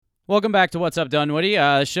Welcome back to What's Up Dunwoody.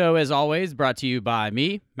 The show, as always, brought to you by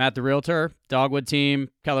me, Matt the Realtor, Dogwood Team,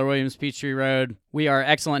 Keller Williams, Peachtree Road. We are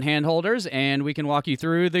excellent handholders, and we can walk you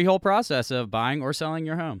through the whole process of buying or selling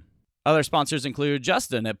your home. Other sponsors include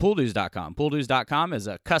Justin at pooldues.com. Pooldues.com is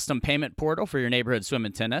a custom payment portal for your neighborhood swim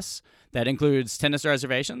and tennis that includes tennis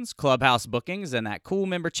reservations, clubhouse bookings, and that cool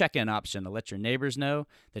member check-in option to let your neighbors know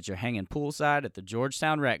that you're hanging poolside at the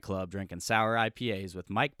Georgetown Rec Club drinking sour IPAs with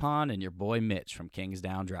Mike Pond and your boy Mitch from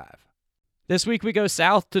Kingsdown Drive. This week we go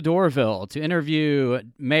south to Doraville to interview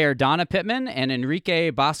Mayor Donna Pittman and Enrique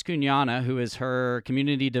Bascuñana, who is her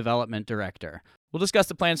Community Development Director. We'll discuss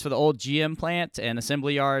the plans for the old GM plant and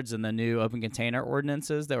assembly yards and the new open container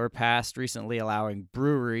ordinances that were passed recently allowing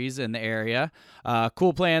breweries in the area.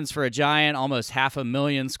 Cool plans for a giant, almost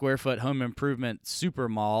 500,000 square foot home improvement super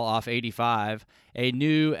mall off 85. A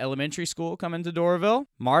new elementary school coming to Doraville.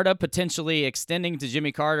 MARTA potentially extending to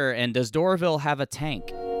Jimmy Carter. And does Doraville have a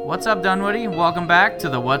tank? What's up, Dunwoody? Welcome back to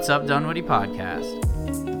the What's Up Dunwoody podcast.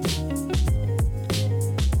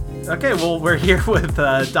 Okay, well, we're here with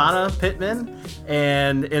Donna Pittman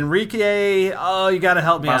and Enrique. Oh, you got to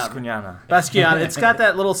help me out. Bascuñana. It's got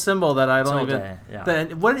that little symbol that I don't even. Yeah.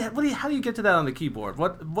 How do you get to that on the keyboard?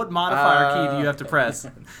 What modifier key do you have to press?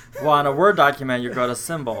 Well, on a Word document, you go to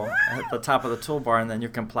symbol at the top of the toolbar, and then you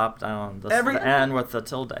can plop down the N with the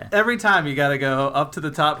tilde. Every time you got to go up to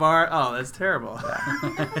the top bar. Oh, that's terrible.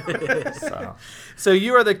 Yeah. So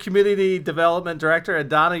you are the Community Development Director, and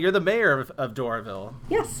Donna, you're the mayor of Doraville.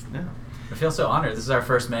 Yes. Yeah. I feel so honored. This is our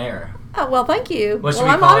first mayor. Oh, well, thank you. What should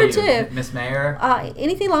I'm we call honored you? too. Miss Mayor?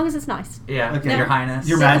 Anything long as it's nice. Yeah, okay. Your Highness.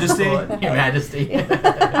 Your Majesty? Your Majesty.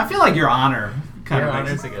 I feel like Your Honor. Your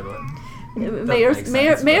Honor's a good one. Mayor's good. Just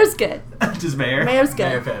Mayor? Mayor's good.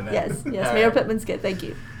 Mayor Pittman. Yes, All Mayor right. Pittman's good. Thank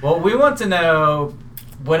you. Well, we want to know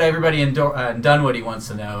what everybody in Dunwoody wants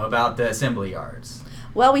to know about the assembly yards.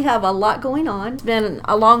 Well, we have a lot going on. It's been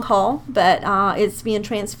a long haul, but it's being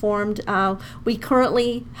transformed. We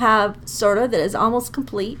currently have CERTA that is almost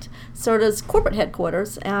complete. CERTA's corporate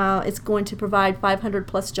headquarters. It's going to provide 500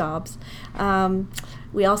 plus jobs.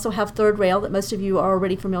 We also have Third Rail that most of you are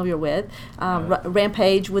already familiar with.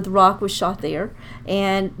 Rampage with Rock was shot there,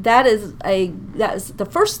 and that is the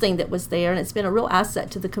first thing that was there, and it's been a real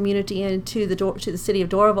asset to the community and to the city of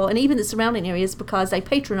Doraville and even the surrounding areas because they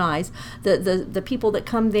patronize the people that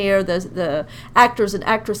come there, the actors and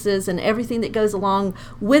actresses and everything that goes along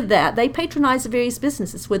with that. They patronize the various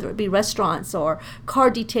businesses, whether it be restaurants or car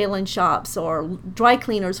detailing shops or dry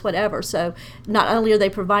cleaners, whatever. So not only are they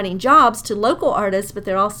providing jobs to local artists, but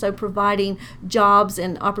they're also providing jobs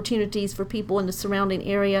and opportunities for people in the surrounding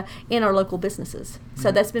area and our local businesses.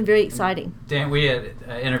 So that's been very exciting. Dan, we had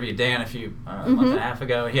interviewed Dan a month and a half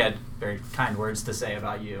ago. He had very kind words to say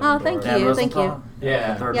about you. Oh, thank you. Thank you.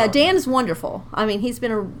 Yeah. Yeah, Dan is wonderful. I mean, he's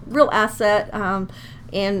been a real asset.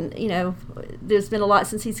 And, there's been a lot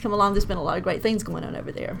since he's come along. There's been a lot of great things going on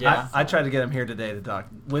over there. Yeah. I tried to get him here today to talk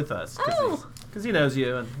with us because he knows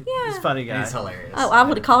you and he's a funny guy. He's hilarious. Oh, I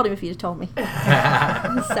would have called him if you'd told me.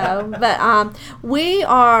 But we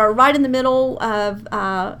are right in the middle of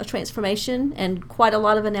a transformation and quite a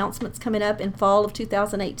lot of announcements coming up in fall of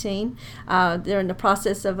 2018. They're in the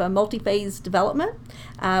process of a multi-phase development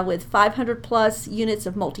with 500 plus units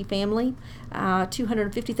of multifamily,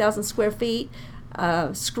 250,000 square feet,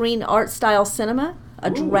 screen art style cinema, a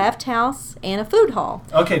draft house, and a food hall.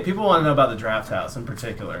 Okay, people want to know about the draft house in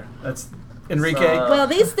particular. That's Enrique. Well,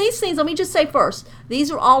 these things, let me just say first,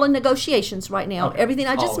 these are all in negotiations right now. Okay. Everything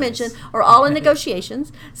I just mentioned are all in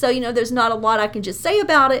negotiations. So, there's not a lot I can just say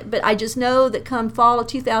about it, but I just know that come fall of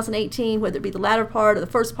 2018, whether it be the latter part or the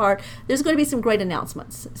first part, there's going to be some great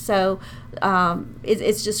announcements. So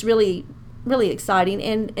it's just really exciting.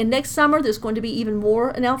 And next summer, there's going to be even more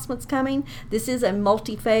announcements coming. This is a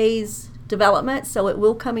multi-phase development, so it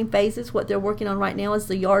will come in phases. What they're working on right now is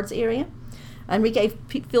the yards area. Enrique,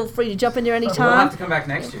 feel free to jump in there anytime. We'll have to come back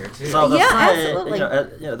next year, too. So absolutely.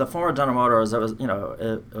 The former General Motors, it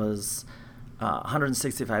was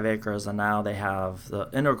 165 acres, and now they have the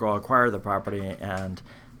Integral acquired the property, and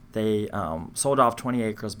they sold off 20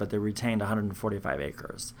 acres, but they retained 145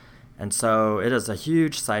 acres. And so it is a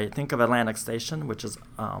huge site. Think of Atlantic Station, which is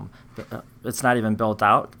it's not even built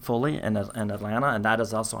out fully in Atlanta, and that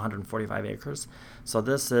is also 145 acres. So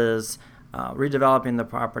this is redeveloping the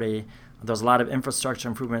property. There's a lot of infrastructure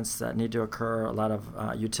improvements that need to occur, a lot of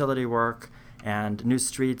utility work, and new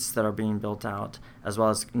streets that are being built out, as well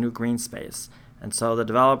as new green space. And so the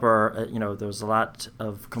developer, there's a lot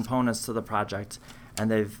of components to the project,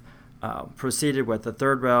 and they've proceeded with the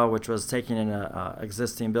Third Rail, which was taking in an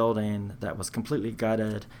existing building that was completely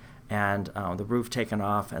gutted and the roof taken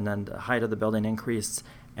off, and then the height of the building increased,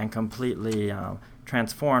 and completely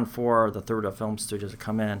transformed for the Third Film Studio to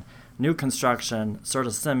come in. New construction,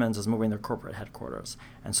 Serta Simmons is moving their corporate headquarters.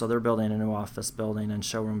 And so they're building a new office building and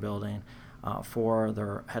showroom building for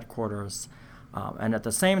their headquarters. And at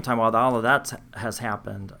the same time, while all of that has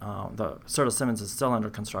happened, the Serta Simmons is still under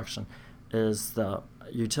construction, is the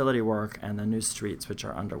utility work and the new streets, which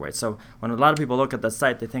are underway. So when a lot of people look at the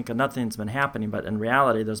site, they think nothing's been happening, but in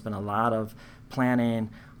reality, there's been a lot of planning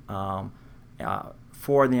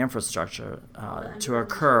for the infrastructure to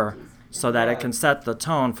occur so that it can set the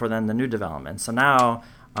tone for then the new development. So now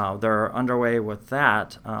they're underway with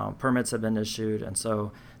that. Permits have been issued, and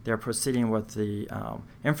so they're proceeding with the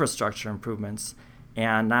infrastructure improvements.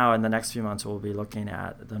 And now in the next few months, we'll be looking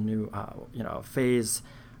at the new phase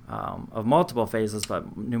of multiple phases,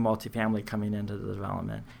 but new multifamily coming into the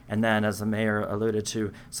development. And then, as the mayor alluded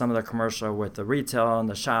to, some of the commercial with the retail and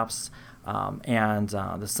the shops and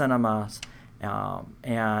the cinemas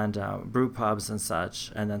and brew pubs and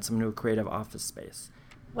such, and then some new creative office space.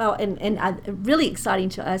 Well, and really exciting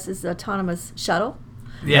to us is the autonomous shuttle.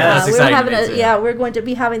 Yeah, that's exciting. We're going to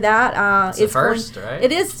be having that. It's the first, right?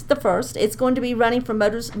 It is the first. It's going to be running from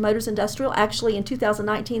Motors Industrial. Actually, in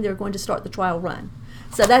 2019, they're going to start the trial run.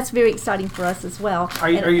 So that's very exciting for us as well. Are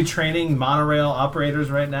you training monorail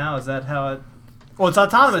operators right now? Is that how it? Well, it's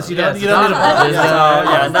autonomous. You don't need a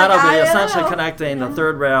that'll be essentially connecting the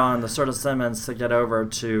third rail and the Serta Simmons to get over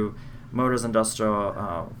to Motors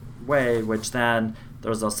Industrial Way, which then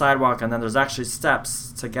there's a sidewalk, and then there's actually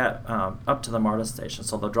steps to get up to the MARTA station.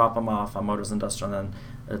 So they'll drop them off on Motors Industrial, and then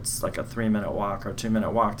it's like a 3-minute walk or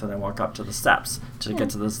 2-minute walk to then walk up to the steps to get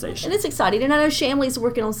to the station. And it's exciting. And I know Shamley's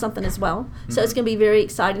working on something as well. So it's going to be very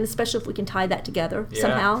exciting, especially if we can tie that together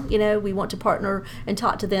somehow. We want to partner and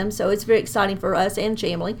talk to them. So it's very exciting for us and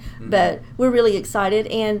Shamley. But we're really excited.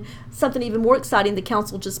 And something even more exciting the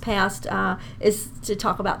council just passed is to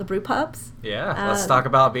talk about the brew pubs. Yeah, let's talk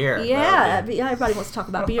about beer. Yeah, everybody wants to talk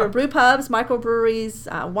about beer. Brew pubs, microbreweries,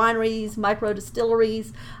 wineries, micro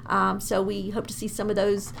distilleries. So we hope to see some of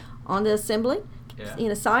those on the assembly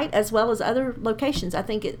site, as well as other locations. I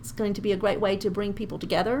think it's going to be a great way to bring people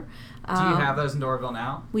together. Do you have those in Doraville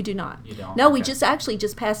now? We do not. You don't? No, okay. We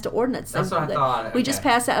just passed an ordinance. That's what I thought. We just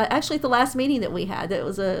passed that actually at the last meeting that we had. That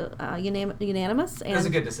was a unanimous. And it was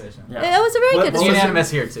a good decision. Yeah. It was a very good decision.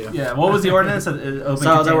 Unanimous here too. Yeah. What was the ordinance? So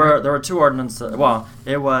there were 2 ordinances. Well,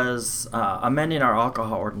 it was amending our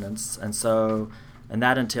alcohol ordinance, and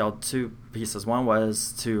that entailed 2 pieces. One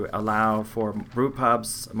was to allow for brew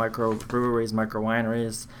pubs, microbreweries, micro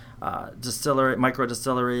wineries, micro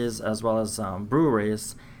distilleries, as well as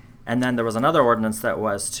breweries. And then there was another ordinance that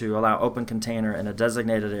was to allow open container in a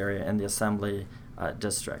designated area in the assembly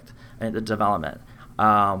district, in the development.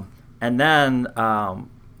 And then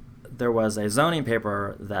there was a zoning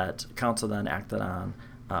paper that council then acted on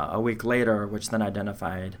a week later, which then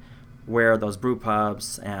identified where those brew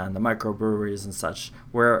pubs and the microbreweries and such,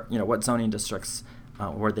 what zoning districts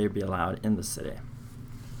where they'd be allowed in the city.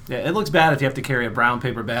 Yeah, it looks bad if you have to carry a brown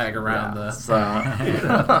paper bag around I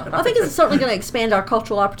think it's certainly going to expand our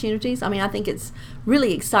cultural opportunities. I mean, I think it's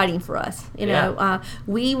really exciting for us.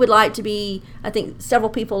 We would like to be, I think several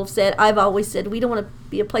people have said, I've always said, we don't want to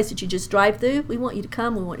be a place that you just drive through. We want you to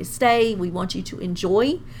come, we want you to stay, we want you to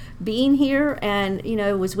enjoy being here. And,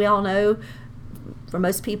 as we all know, for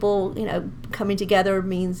most people, coming together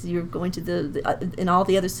means you're going to in all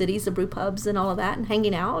the other cities, the brew pubs and all of that, and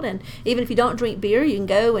hanging out. And even if you don't drink beer, you can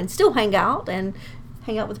go and still hang out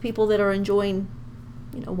with people that are enjoying,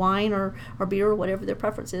 wine or beer or whatever their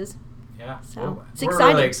preference is. Yeah, so it's we're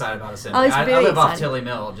exciting. Really excited about Assembly. It's very I live exciting. off Tilly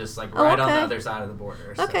Mill, just like right on the other side of the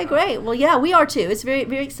border. So. Okay, great. Well, yeah, we are too. It's very,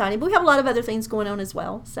 very exciting. But we have a lot of other things going on as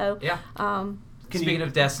well. So yeah. Speaking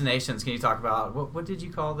of destinations, can you talk about what did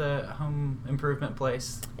you call the home improvement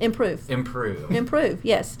place? Improve.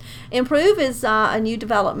 Yes. Improve is a new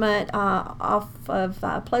development off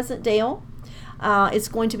of Pleasant Dale. It's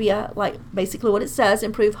going to be basically what it says,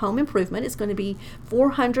 Improve Home Improvement. It's going to be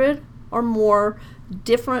 400 or more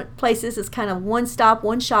different places. It's kind of one stop,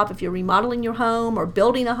 one shop. If you're remodeling your home or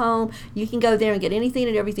building a home, you can go there and get anything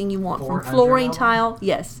and everything you want, from flooring, tile.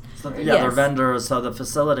 Yes. They're vendors. So the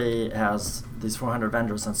facility has these 400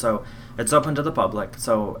 vendors, and so it's open to the public.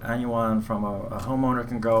 So anyone from a homeowner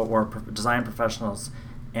can go, or design professionals,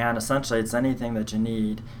 and essentially it's anything that you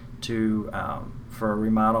need to for a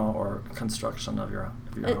remodel or construction of your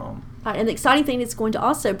home. And the exciting thing is it's going to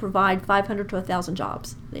also provide 500 to 1,000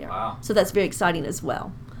 jobs there. Wow. So that's very exciting as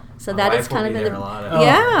well. So My that is wife kind will of be in there the a lot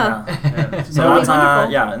So That'll be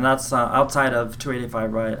wonderful. and that's outside of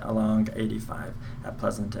 285, right along 85 at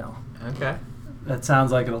Pleasant Dale. Okay. That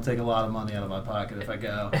sounds like it'll take a lot of money out of my pocket if I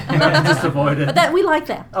go. Just avoid it. But we like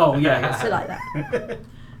that. Oh, yeah. We like that.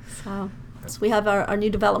 So we have our new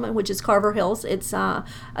development, which is Carver Hills. It's a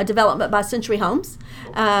development by Century Homes.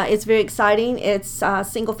 It's very exciting. It's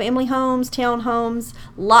single-family homes, townhomes,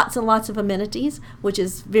 lots and lots of amenities, which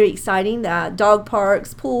is very exciting. Dog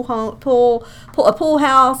parks, a pool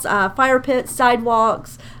house, fire pits,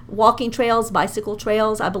 sidewalks, walking trails, bicycle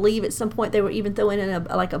trails. I believe at some point they were even throwing in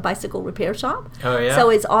a bicycle repair shop. Oh, yeah. So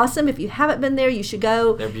it's awesome. If you haven't been there, you should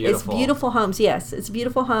go. They're beautiful. It's beautiful homes. Yes, it's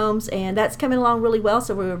beautiful homes, and that's coming along really well.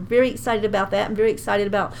 So we're very excited about that. I'm very excited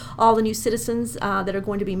about all the new citizens that are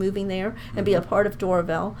going to be moving there and be a part of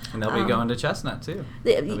Doraville. And they'll be going to Chestnut too.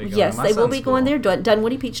 Yes, they will be going there.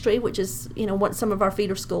 Dunwoody Peachtree, which is some of our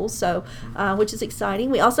feeder schools. So which is exciting.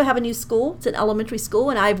 We also have a new school. It's an elementary school,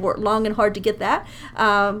 and I've worked long and hard to get that.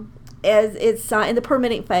 As it's in the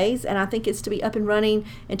permitting phase, and I think it's to be up and running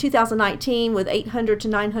in 2019 with 800 to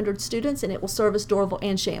 900 students, and it will service Doraville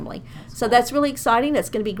and Chamblee. So that's really exciting. That's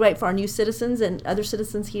going to be great for our new citizens and other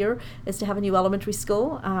citizens here, is to have a new elementary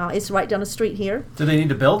school. It's right down the street here. Do they need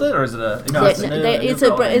to build it, or is it a? No,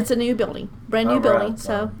 it's a new building, brand new building.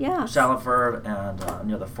 So yeah. Shallowford and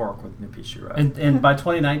near the fork with New Peachtree Road. And by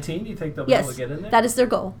 2019, you think they'll be able to get in there? That is their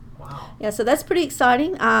goal. Wow. Yeah, so that's pretty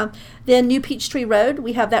exciting. Then New Peachtree Road,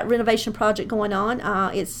 we have that renovation project going on.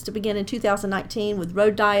 It's to begin in 2019 with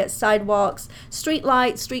road diets, sidewalks, street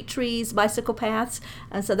lights, street trees, bicycle paths.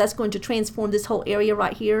 And so that's going to transform this whole area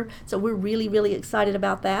right here. So we're really, really excited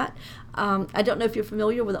about that. I don't know if you're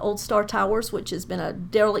familiar with the Old Star Towers, which has been a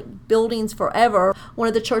derelict buildings forever. One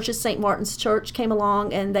of the churches, St. Martin's Church, came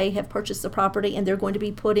along and they have purchased the property, and they're going to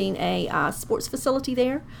be putting a sports facility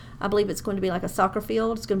there. I believe it's going to be like a soccer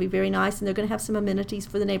field. It's going to be very nice, and they're going to have some amenities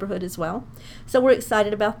for the neighborhood as well. So we're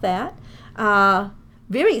excited about that.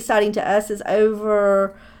 Very exciting to us is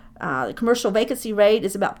over the commercial vacancy rate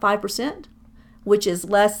is about 5%. Which is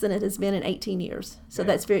less than it has been in 18 years. So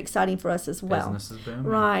that's very exciting for us as well. Business is booming.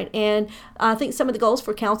 Right. And I think some of the goals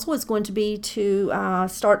for council is going to be to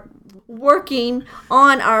start working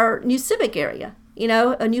on our new civic area.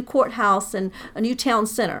 A new courthouse and a new town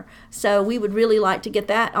center. So we would really like to get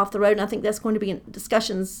that off the road, and I think that's going to be in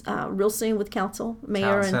discussions real soon with council,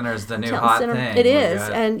 mayor. Town center is the new town hot center. thing. It is,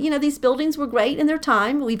 and these buildings were great in their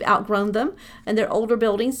time. We've outgrown them, and they're older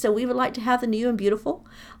buildings. So we would like to have the new and beautiful,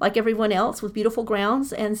 like everyone else, with beautiful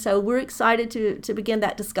grounds. And so we're excited to begin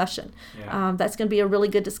that discussion. Yeah. That's going to be a really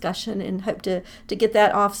good discussion, and hope to get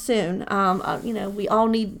that off soon. We all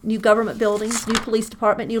need new government buildings, new police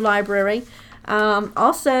department, new library.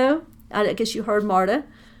 Also, I guess you heard Marta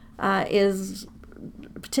is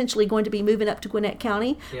potentially going to be moving up to Gwinnett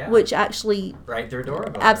County, which actually right through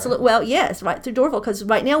Doraville. Absolutely. Right? Well, yes, right through Doraville, because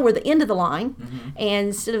right now we're the end of the line, and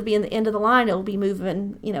instead of being the end of the line, it'll be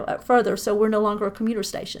moving up further. So we're no longer a commuter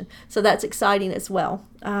station. So that's exciting as well.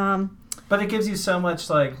 But it gives you so much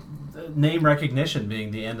name recognition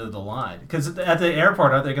being the end of the line, because at the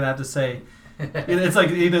airport, aren't they going to have to say? It's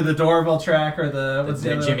like either the Doraville track or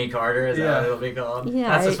the Jimmy Carter, is that what it'll be called? Yeah,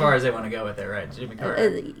 that's as far as they want to go with it, right? Jimmy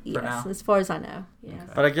Carter. Yes, now. as far as I know. Yeah.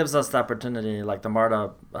 Okay. But it gives us the opportunity, like the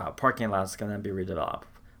MARTA parking lot is going to be redeveloped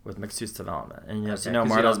with mixed-use development. And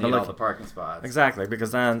MARTA's been all the parking spots. Exactly,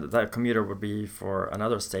 because then the commuter would be for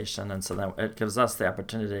another station, and so then it gives us the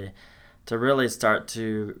opportunity to really start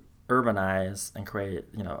to urbanize and create,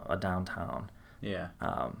 a downtown. Yeah.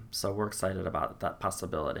 So we're excited about that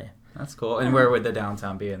possibility. That's cool. And where would the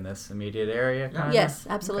downtown be, in this immediate area? Kinda? Yes,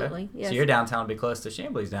 absolutely. Okay. Yes. So your downtown would be close to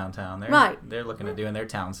Chamblee's downtown. They're looking at doing their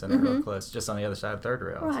town center real close, just on the other side of Third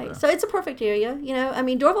Rail. Right. So it's a perfect area.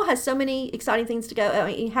 Doraville has so many exciting things to go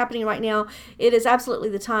happening right now. It is absolutely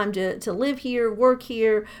the time to live here, work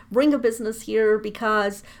here, bring a business here,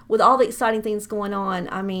 because with all the exciting things going on,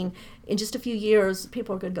 in just a few years,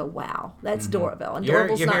 people are going to go, wow, that's Doraville. And you're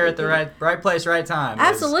here at the right place, right time.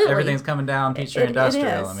 Absolutely. Everything's coming down Peachtree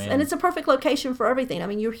Industrial. It is. And it's a perfect location for everything.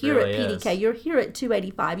 You're here really at PDK. is. You're here at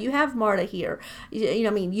 285. You have MARTA here.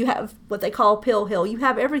 You have what they call Pill Hill. You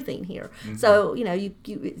have everything here. So,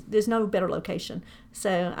 there's no better location.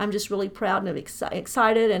 So I'm just really proud and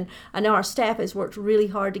excited. And I know our staff has worked really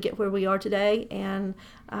hard to get where we are today. And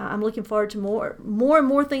I'm looking forward to more and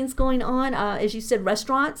more things going on. As you said,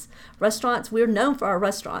 restaurants. We're known for our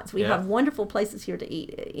restaurants. We have wonderful places here to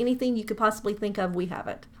eat. Anything you could possibly think of, we have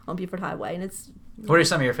it on Buford Highway. And it's what are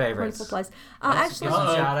some of your favorites? Wonderful place. Actually,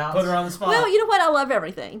 shout outs. Put her on the spot. Well, you know what? I love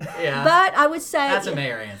everything. Yeah. But I would say that's a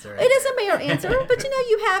mayor answer. It is a mayor answer. But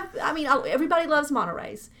you have. Everybody loves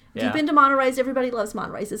Monterey's. If you've been to Monterey's, everybody loves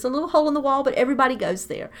Monterey's. It's a little hole in the wall, but everybody goes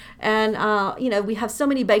there. And, we have so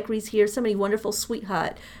many bakeries here, so many wonderful Sweet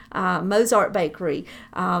Hut, Mozart Bakery,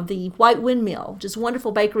 the White Windmill, just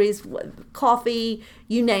wonderful bakeries, coffee,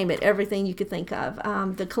 you name it, everything you could think of.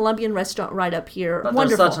 The Colombian restaurant right up here, but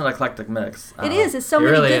wonderful. There's such an eclectic mix. It is. It's so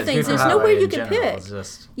many really good is. things. People There's nowhere you in could general pick.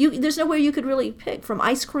 is There's nowhere you could really pick, from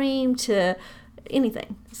ice cream to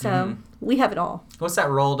anything. So we have it all. What's that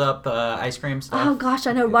rolled up ice cream stuff? Oh gosh,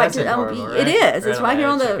 I know. That's adorable, right? It is. It's Right right here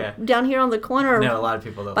on the okay. down here on the corner. I know a lot of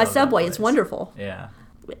people that by love Subway. that It's place. wonderful. Yeah.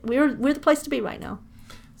 We're the place to be right now.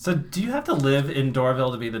 So do you have to live in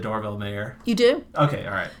Doraville to be the Doraville mayor? You do. Okay,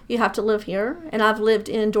 all right. You have to live here, and I've lived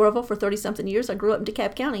in Doraville for 30-something years. I grew up in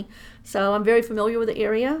DeKalb County, so I'm very familiar with the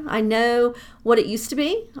area. I know what it used to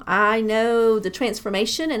be. I know the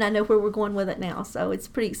transformation, and I know where we're going with it now. So it's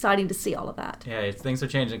pretty exciting to see all of that. Yeah, things are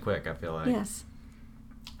changing quick, I feel like. Yes.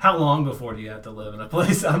 How long before do you have to live in a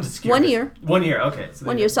place? I'm just curious. 1 year. 1 year, okay. So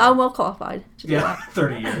 1 year, so I'm well qualified to do yeah, that.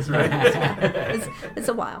 30 years, right? It's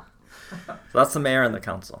a while. So that's the mayor and the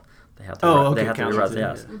council. They have to. They have to be council,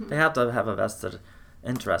 yes. yeah. They have to have a vested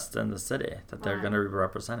interest in the city that they're going to be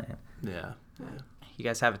representing. Yeah. You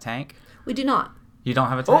guys have a tank? We do not. You don't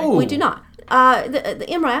have a tank? Oh. We do not. The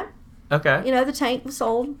MRAP, Okay. the tank was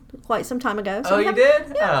sold quite some time ago. So Oh, we you have-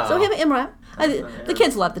 did? Yeah. Oh. So we have an MRAP. The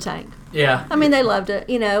kids love the tank. Yeah. I mean, they loved it,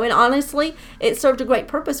 and honestly, it served a great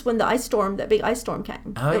purpose when that big ice storm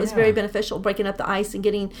came. Oh, it was yeah. very beneficial, breaking up the ice and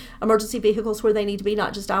getting emergency vehicles where they need to be,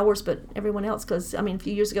 not just ours, but everyone else, because, a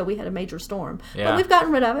few years ago we had a major storm. Yeah. But we've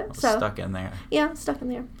gotten rid of it, I was so. stuck in there. Yeah, stuck in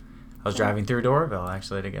there. I was driving through Doraville,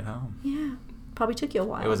 actually, to get home. Yeah, probably took you a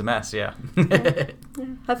while. It was a mess, yeah. Yeah.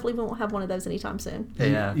 Hopefully we won't have one of those anytime soon.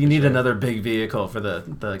 Yeah. You need another big vehicle for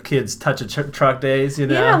the kids' touch a truck days,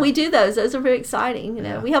 Yeah, we do those. Those are very exciting.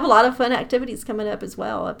 Yeah. We have a lot of fun activities coming up as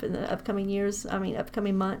well, up in the upcoming years.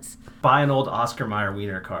 Upcoming months. Buy an old Oscar Mayer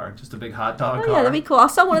wiener car, just a big hot dog Oh car. yeah, that'd be cool. I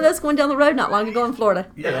saw one of those going down the road not long ago in Florida,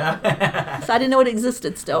 Yeah. so I didn't know it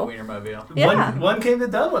existed still. Wienermobile. Yeah. One came to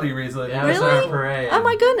Dunwoody recently. Yeah, it was at Really? our parade. Oh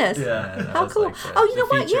my goodness! Yeah. that How was cool! like the- Oh, you the know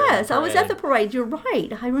what? feature of the Yes, I was at the parade. parade. You're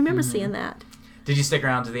right. I remember seeing that. Did you stick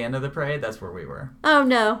around to the end of the parade? That's where we were. Oh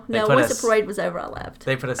no, They no. put Once us- the parade was over, I left.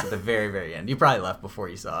 They put us at the very, very end. You probably left before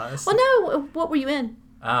you saw us. Well, no. What were you in?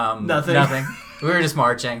 Nothing. Nothing. We were just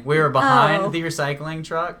marching. We were behind Oh. the recycling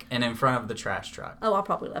truck and in front of the trash truck. Oh, I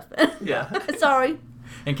probably left then. Yeah. Sorry,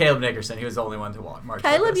 And Caleb Nickerson, he was the only one to walk march.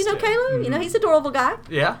 Caleb. with You us, know too. Caleb. Mhm. He's a adorable guy.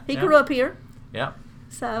 Yeah. He yeah. grew up here, Yep.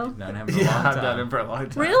 so. Known him for a Yeah, long I've time. known him for a long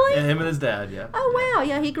time. Really? And him and his dad, yeah. Oh wow,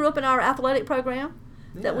 yeah. He grew up in our athletic program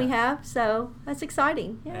that we Yeah. have, so that's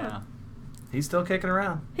exciting. Yeah. Yeah. He's still kicking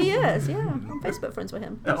around. He is. Yeah, I'm Facebook friends with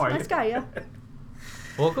him. He's Oh, are a you? nice guy. Yeah.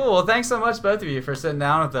 Well, cool. Well, thanks so much, both of you, for sitting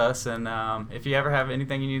down with us. And if you ever have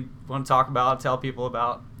anything you want to talk about, tell people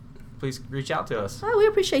about, please reach out to us. Oh, we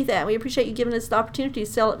appreciate that. We appreciate you giving us the opportunity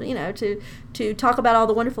to sell it, to talk about all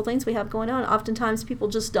the wonderful things we have going on. Oftentimes people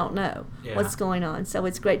just don't know Yeah. what's going on. So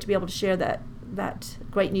it's great to be able to share that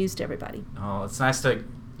great news to everybody. Oh, it's nice to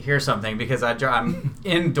hear something because I'm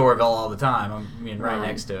in Doraville all the time. I'm right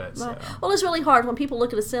next to it. So. Right. Well, it's really hard when people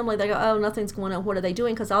look at Assembly. They go, "Oh, nothing's going on. What are they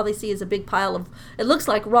doing?" Because all they see is a big pile of. It looks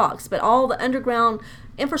like rocks, but all the underground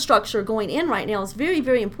infrastructure going in right now is very,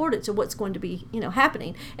 very important to what's going to be,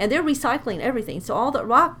 happening. And they're recycling everything. So all the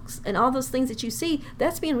rocks and all those things that you see,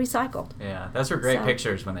 that's being recycled. Yeah, those were great So-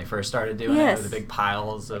 pictures when they first started doing Yes. it, with the big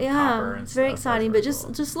piles of copper Yeah, and it's very stuff. exciting. That's But really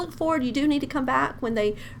cool. just look forward. You do need to come back when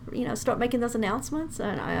they, start making those announcements.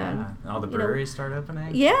 And Yeah, all the breweries start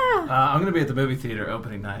opening. Yeah, I'm going to be at the movie theater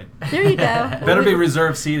opening night. there you go. Better be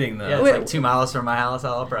reserved seating, though. Yeah, it's We're- like 2 miles from my house.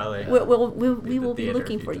 I'll probably. we the will be theater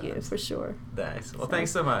looking a for few you times. for sure. Nice. Well,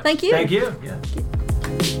 thanks so much. Thank you. Thank you. Yeah.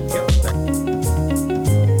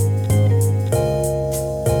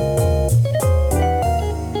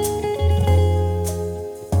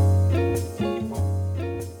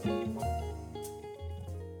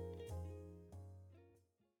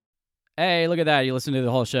 Hey, look at that. You listened to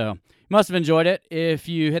the whole show. Must have enjoyed it. If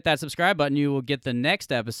you hit that subscribe button, you will get the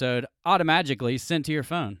next episode automatically sent to your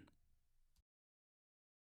phone.